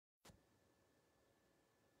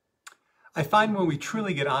I find when we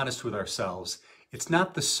truly get honest with ourselves, it's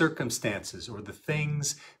not the circumstances or the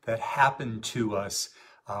things that happen to us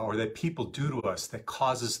or that people do to us that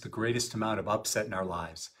causes the greatest amount of upset in our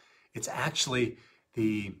lives. It's actually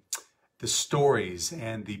the, the stories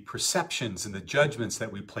and the perceptions and the judgments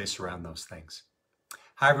that we place around those things.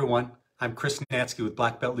 Hi, everyone. I'm Chris Natzke with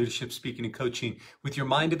Black Belt Leadership Speaking and Coaching with your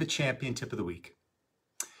Mind of a Champion tip of the week.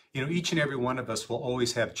 You know, each and every one of us will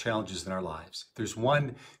always have challenges in our lives. If there's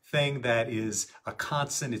one thing that is a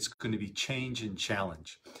constant, it's going to be change and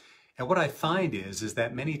challenge. And what I find is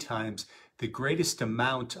that many times the greatest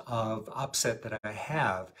amount of upset that I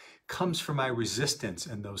have comes from my resistance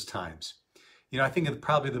in those times. You know, I think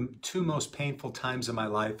probably the two most painful times in my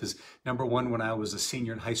life is number one, when I was a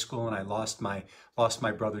senior in high school and I lost my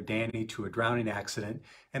brother Danny to a drowning accident.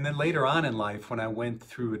 And then later on in life when I went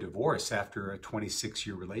through a divorce after a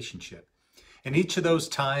 26-year relationship. And each of those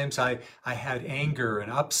times I had anger and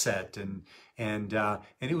upset and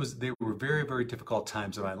they were very, very difficult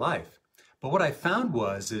times in my life. But what I found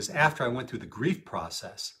is after I went through the grief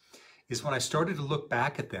process, is when I started to look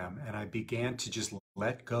back at them and I began to just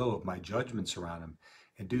let go of my judgments around them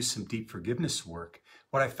and do some deep forgiveness work,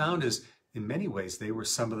 what I found is in many ways they were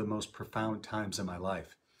some of the most profound times in my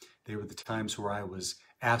life. They were the times where I was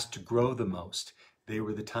asked to grow the most. They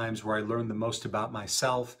were the times where I learned the most about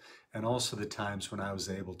myself, and also the times when I was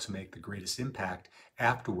able to make the greatest impact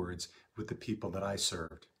afterwards with the people that I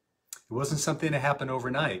served. It wasn't something that happened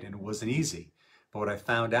overnight and it wasn't easy. But what I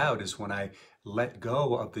found out is when I let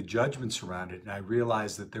go of the judgments around it and I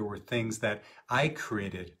realized that there were things that I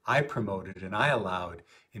created, I promoted, and I allowed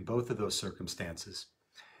in both of those circumstances,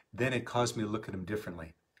 then it caused me to look at them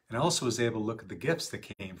differently. And I also was able to look at the gifts that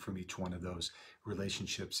came from each one of those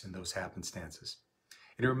relationships and those happenstances.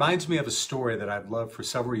 And it reminds me of a story that I've loved for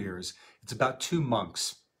several years. It's about two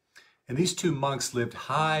monks. And these two monks lived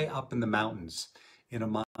high up in the mountains in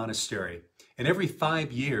a monastery. And every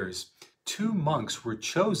 5 years, two monks were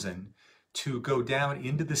chosen to go down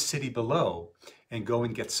into the city below and go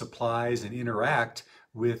and get supplies and interact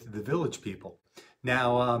with the village people.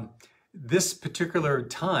 Now, this particular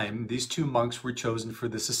time, these two monks were chosen for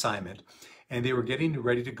this assignment, and they were getting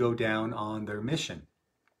ready to go down on their mission.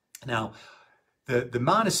 Now, the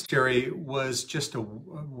monastery was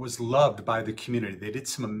loved by the community. They did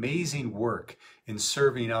some amazing work in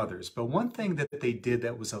serving others. But one thing that they did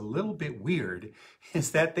that was a little bit weird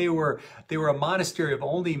is that they were a monastery of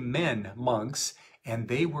only men, monks, and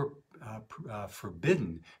they were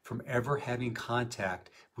forbidden from ever having contact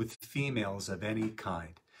with females of any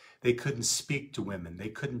kind. They couldn't speak to women. They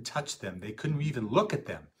couldn't touch them. They couldn't even look at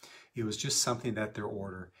them. It was just something that their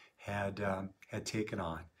order had taken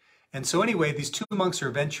on. And so anyway, these two monks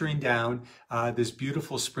are venturing down this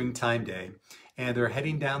beautiful springtime day, and they're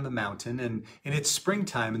heading down the mountain, and it's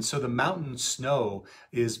springtime, and so the mountain snow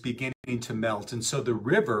is beginning to melt, and so the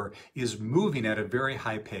river is moving at a very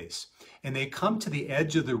high pace. And they come to the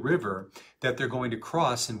edge of the river that they're going to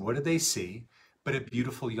cross, and what do they see but a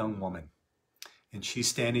beautiful young woman? And she's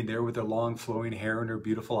standing there with her long flowing hair and her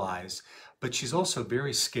beautiful eyes, but she's also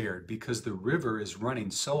very scared because the river is running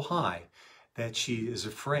so high that she is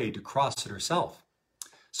afraid to cross it herself.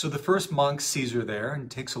 So the first monk sees her there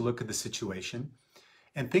and takes a look at the situation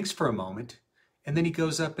and thinks for a moment, and then he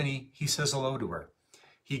goes up and he says hello to her.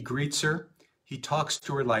 He greets her, he talks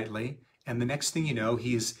to her lightly, and the next thing you know,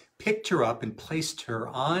 he's picked her up and placed her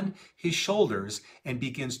on his shoulders and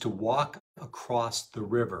begins to walk across the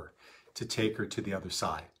river to take her to the other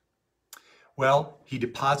side. Well, he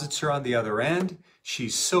deposits her on the other end.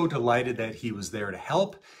 She's so delighted that he was there to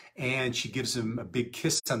help, and she gives him a big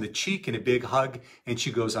kiss on the cheek and a big hug, and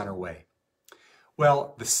she goes on her way.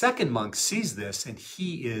 Well, the second monk sees this, and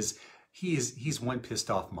he's one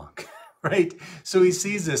pissed off monk, right? So he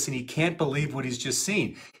sees this and he can't believe what he's just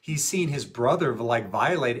seen. He's seen his brother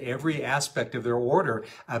violate every aspect of their order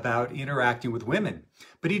about interacting with women,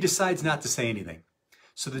 but he decides not to say anything.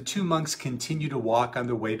 So the two monks continue to walk on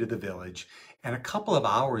their way to the village, and a couple of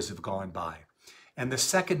hours have gone by. And the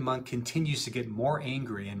second monk continues to get more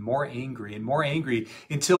angry and more angry and more angry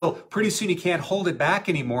until pretty soon he can't hold it back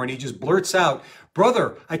anymore, and he just blurts out,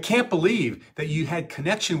 "Brother, I can't believe that you had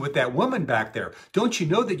connection with that woman back there. Don't you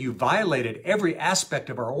know that you violated every aspect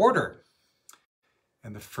of our order?"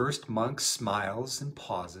 And the first monk smiles and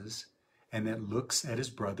pauses and then looks at his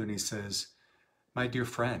brother and he says, "My dear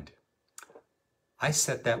friend, I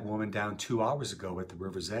set that woman down 2 hours ago at the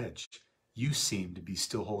river's edge. You seem to be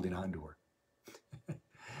still holding on to her."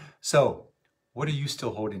 So, what are you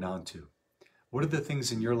still holding on to? What are the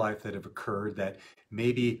things in your life that have occurred that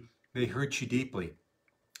maybe they hurt you deeply?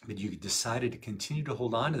 but you decided to continue to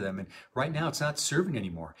hold on to them. And right now it's not serving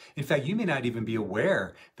anymore. In fact, you may not even be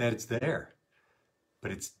aware that it's there,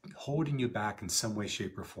 but it's holding you back in some way,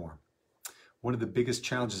 shape, or form. One of the biggest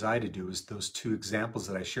challenges I had to do is those two examples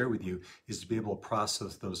that I share with you is to be able to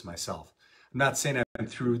process those myself. I'm not saying I'm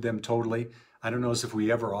through them totally. I don't know as if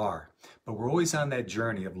we ever are, but we're always on that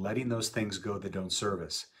journey of letting those things go that don't serve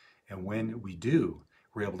us. And when we do,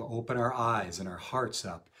 we're able to open our eyes and our hearts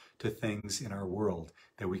up to things in our world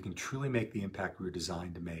that we can truly make the impact we were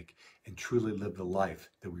designed to make and truly live the life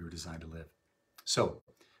that we were designed to live. So,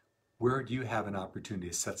 where do you have an opportunity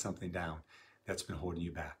to set something down that's been holding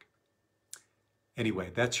you back?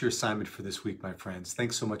 Anyway, that's your assignment for this week, my friends.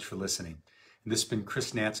 Thanks so much for listening. And this has been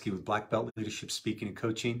Chris Natzke with Black Belt Leadership Speaking and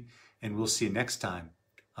Coaching, and we'll see you next time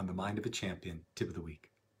on the Mind of a Champion Tip of the Week.